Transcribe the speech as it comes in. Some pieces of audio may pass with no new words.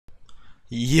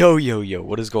Yo,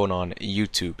 what is going on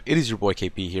YouTube? It is your boy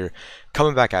KP here,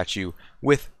 coming back at you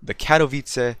with the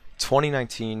Katowice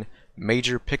 2019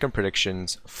 Major Pick'em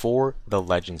Predictions for the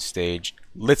Legend Stage.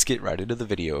 Let's get right into the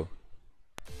video.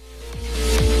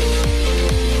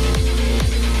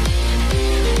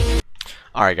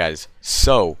 Alright guys,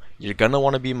 so you're gonna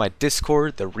want to be in my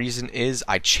Discord. The reason is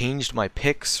I changed my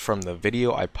picks from the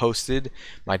video I posted.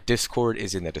 My Discord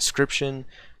is in the description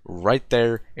right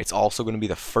there. It's also going to be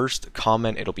the first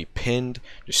comment. It'll be pinned.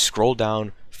 Just scroll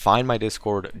down, find my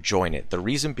Discord, join it. The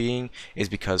reason being is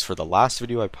because for the last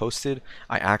video I posted,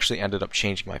 I actually ended up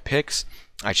changing my picks.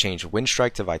 I changed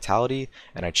Windstrike to Vitality,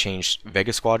 and I changed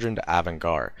Vega Squadron to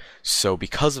Avant-Garde. So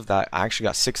because of that, I actually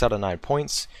got 6 out of 9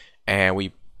 points, and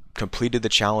we completed the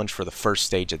challenge for the first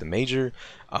stage of the major.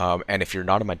 And if you're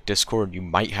not in my Discord, you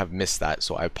might have missed that,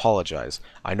 so I apologize.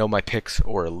 I know my picks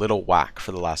were a little whack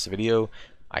for the last video.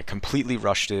 I completely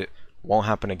rushed it. Won't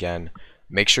happen again.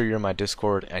 Make sure you're in my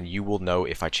Discord and you will know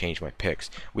if I change my picks.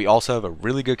 We also have a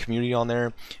really good community on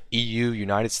there. EU,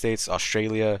 United States,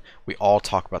 Australia. We all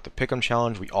talk about the Pick'em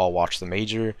challenge. We all watch the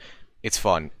major. It's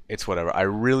fun. It's whatever. I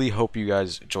really hope you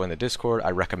guys join the Discord.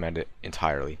 I recommend it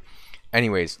entirely.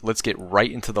 Anyways, let's get right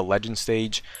into the Legend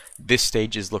stage. This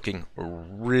stage is looking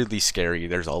really scary.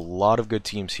 There's a lot of good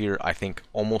teams here. I think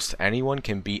almost anyone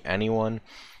can beat anyone.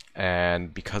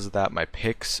 And because of that, my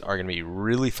picks are going to be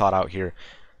really thought out here.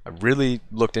 I really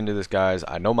looked into this, guys.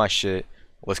 I know my shit.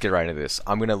 Let's get right into this.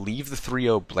 I'm going to leave the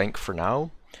 3-0 blank for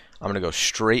now. I'm going to go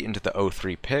straight into the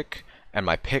 0-3 pick. And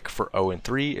my pick for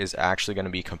 0-3 is actually going to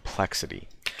be Complexity.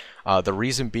 The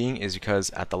reason being is because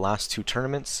at the last 2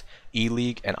 tournaments,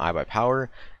 E-League and iBuyPower,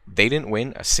 they didn't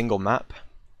win a single map.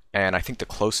 And I think the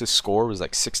closest score was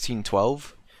like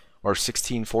 16-12 or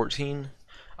 16-14.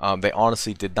 They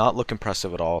honestly did not look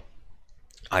impressive at all.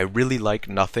 I really like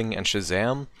Nothing and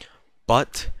Shazam,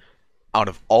 but out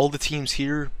of all the teams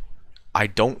here, I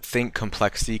don't think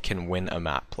Complexity can win a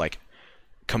map. Like,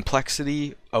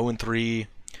 Complexity, 0-3,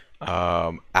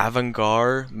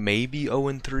 Avant-Garde, maybe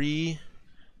 0-3,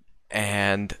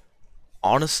 and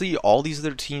honestly, all these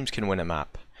other teams can win a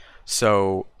map.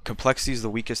 So, Complexity is the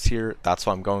weakest here, that's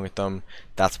why I'm going with them.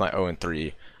 That's my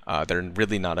 0-3. They're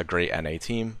really not a great NA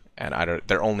team. And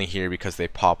they're only here because they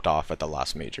popped off at the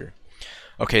last major.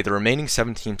 Okay, the remaining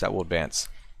 7 teams that will advance.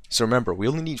 So remember, we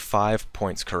only need 5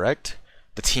 points, correct?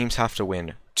 The teams have to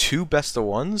win 2 best of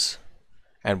 1s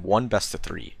and 1 best of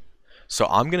 3. So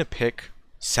I'm going to pick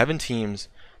 7 teams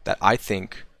that I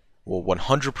think will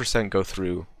 100% go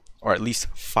through, or at least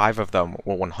 5 of them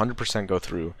will 100% go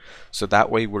through. So that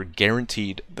way we're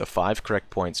guaranteed the 5 correct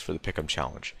points for the Pick'em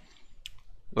challenge.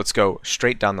 Let's go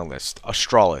straight down the list.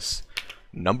 Astralis.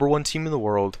 #1 team in the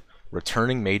world,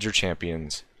 returning major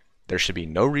champions. There should be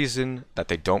no reason that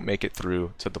they don't make it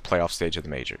through to the playoff stage of the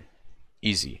major.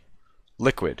 Easy.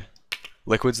 Liquid.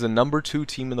 Liquid's the #2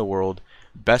 team in the world,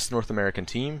 best North American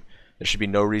team. There should be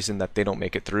no reason that they don't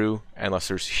make it through unless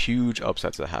there's huge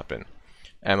upsets that happen.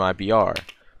 MIBR.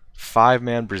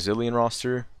 5-man Brazilian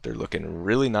roster. They're looking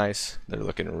really nice. They're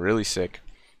looking really sick.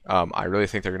 I really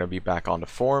think they're going to be back onto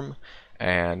form,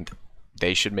 and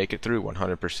they should make it through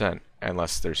 100%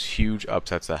 unless there's huge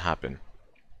upsets that happen.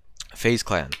 FaZe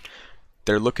Clan.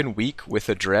 They're looking weak with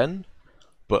Adren,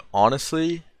 but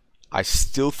honestly, I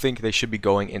still think they should be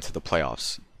going into the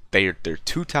playoffs. They're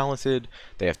too talented.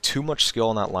 They have too much skill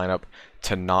in that lineup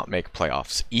to not make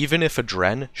playoffs. Even if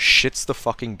Adren shits the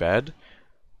fucking bed,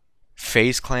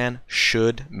 FaZe Clan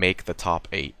should make the top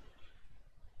 8.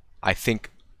 I think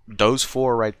those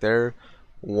 4 right there,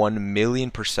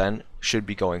 1,000,000% should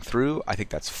be going through. I think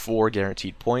that's 4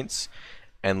 guaranteed points,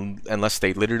 and unless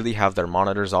they literally have their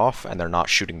monitors off and they're not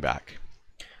shooting back.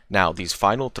 Now, these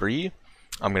final 3,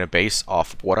 I'm going to base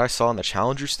off what I saw in the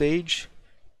Challenger stage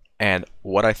and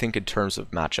what I think in terms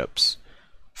of matchups.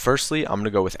 Firstly, I'm going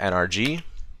to go with NRG.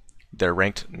 They're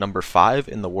ranked #5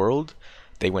 in the world.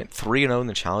 They went 3-0 in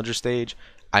the Challenger stage.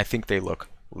 I think they look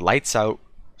lights out,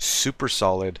 super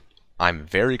solid. I'm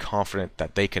very confident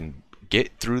that they can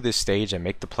get through this stage and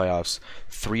make the playoffs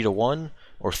 3-1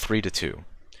 or 3-2.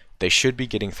 They should be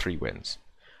getting 3 wins.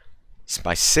 It's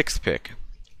my 6th pick,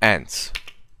 ENCE.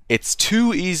 It's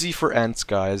too easy for ENCE,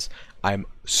 guys. I'm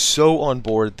so on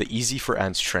board the easy for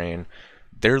ENCE train.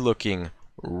 They're looking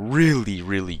really,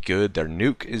 really good. Their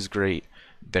nuke is great.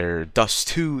 Their Dust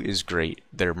 2 is great.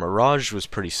 Their Mirage was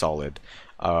pretty solid.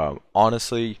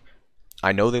 Honestly,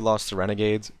 I know they lost to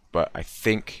Renegades, but I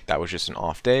think that was just an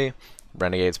off day.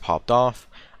 Renegades popped off.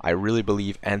 I really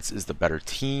believe ENCE is the better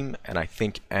team, and I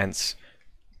think ENCE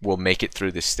will make it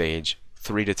through this stage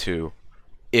 3-2,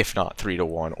 if not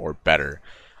 3-1 or better.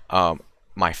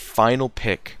 My final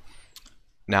pick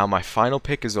Now my final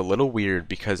pick is a little weird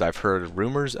because I've heard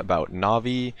rumors about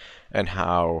Navi and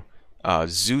how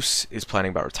Zeus is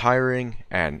planning about retiring,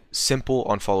 and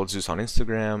Simple unfollowed Zeus on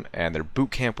Instagram, and their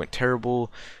boot camp went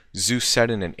terrible. Zeus said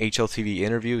in an HLTV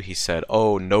interview, he said,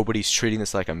 "Oh, nobody's treating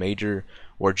this like a major.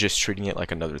 We're just treating it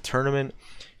like another tournament."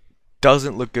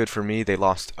 Doesn't look good for me. They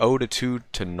lost 0-2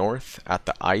 to North at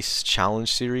the Ice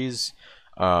Challenge Series.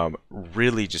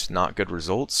 Really just not good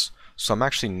results. So I'm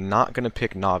actually not going to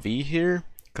pick Navi here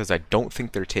because I don't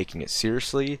think they're taking it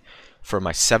seriously. For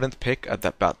my 7th pick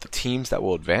about the teams that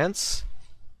will advance,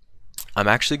 I'm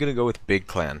actually going to go with Big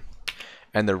Clan.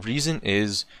 And the reason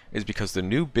is because the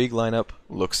new big lineup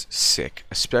looks sick,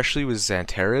 especially with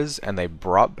Xanteras, and they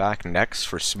brought back Nex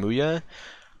for Smooya.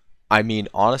 I mean,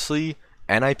 honestly,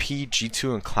 NIP,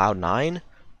 G2, and Cloud9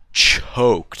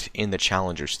 choked in the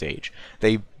Challenger stage.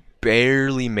 They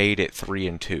barely made it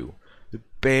 3-2.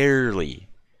 Barely.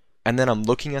 And then I'm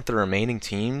looking at the remaining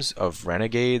teams of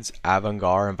Renegades,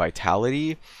 Avantgarde, and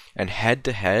Vitality, and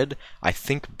head-to-head, I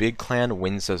think Big Clan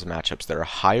wins those matchups. They're a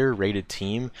higher-rated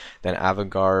team than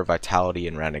Avantgarde, Vitality,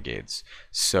 and Renegades.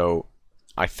 So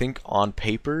I think on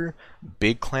paper,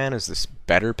 Big Clan is this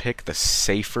better pick, the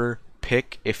safer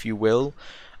pick, if you will.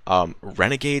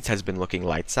 Renegades has been looking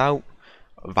lights out.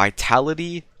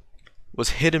 Vitality was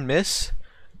hit and miss.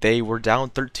 They were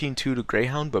down 13-2 to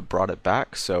Greyhound, but brought it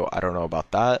back, so I don't know about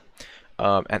that.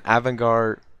 And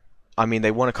Avantgarde, I mean,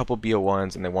 they won a couple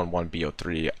BO1s and they won one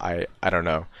BO3. I don't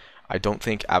know. I don't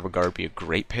think Avantgarde would be a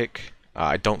great pick.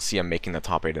 I don't see them making the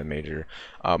top 8 of the major.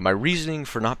 My reasoning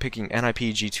for not picking NIP,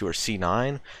 G2, or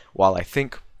C9, while I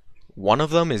think one of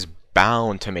them is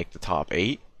bound to make the top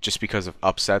 8, just because of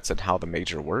upsets and how the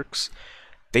major works,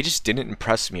 they just didn't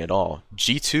impress me at all.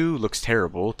 G2 looks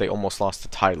terrible. They almost lost to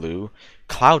Tyloo.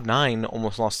 Cloud9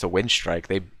 almost lost to Windstrike.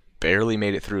 They barely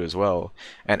made it through as well.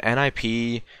 And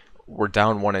NIP were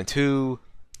down 1-2,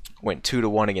 went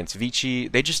 2-1 against Vici.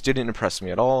 They just didn't impress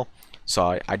me at all.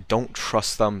 So I don't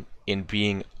trust them in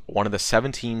being one of the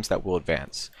 7 teams that will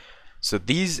advance. So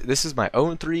this is my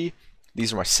 0-3.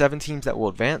 These are my 7 teams that will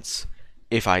advance.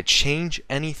 If I change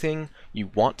anything,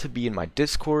 you want to be in my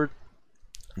Discord.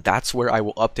 That's where I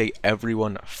will update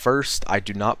everyone first. I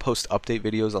do not post update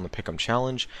videos on the Pick'em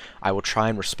Challenge. I will try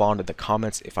and respond in the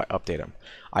comments if I update them.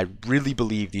 I really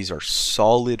believe these are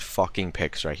solid fucking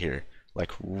picks right here.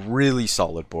 Like, really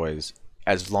solid, boys.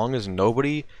 As long as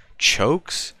nobody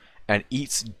chokes and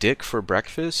eats dick for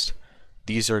breakfast,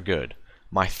 these are good.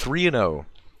 My 3-0.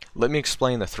 Let me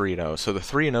explain the 3-0. So the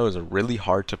 3-0 is really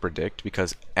hard to predict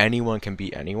because anyone can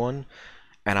beat anyone.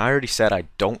 And I already said I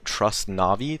don't trust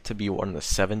Navi to be one of the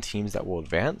 7 teams that will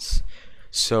advance.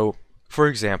 So, for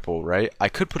example, right, I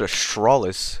could put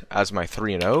Astralis as my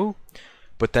 3-0,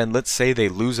 but then let's say they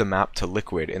lose a map to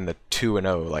Liquid in the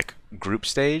 2-0, like, group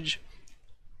stage,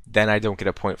 then I don't get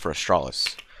a point for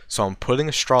Astralis. So I'm putting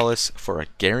Astralis for a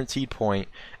guaranteed point,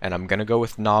 and I'm going to go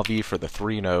with Navi for the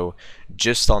 3-0,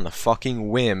 just on the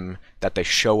fucking whim that they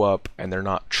show up and they're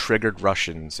not triggered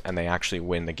Russians and they actually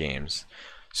win the games.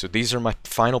 So these are my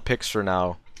final picks for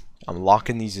now. I'm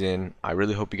locking these in. I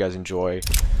really hope you guys enjoy.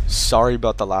 Sorry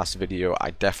about the last video.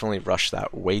 I definitely rushed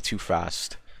that way too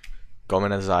fast.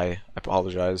 I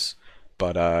apologize.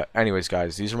 But anyways,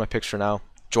 guys, these are my picks for now.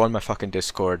 Join my fucking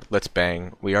Discord. Let's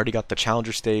bang. We already got the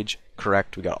Challenger stage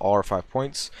correct. We got all our 5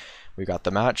 points. We got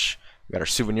the match. We got our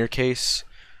souvenir case.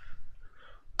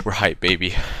 We're hype,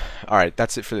 baby. Alright,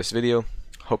 that's it for this video.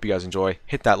 Hope you guys enjoy.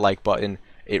 Hit that like button.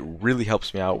 It really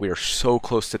helps me out. We are so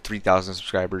close to 3,000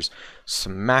 subscribers.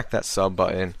 Smack that sub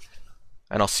button.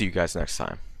 And I'll see you guys next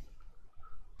time.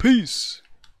 Peace.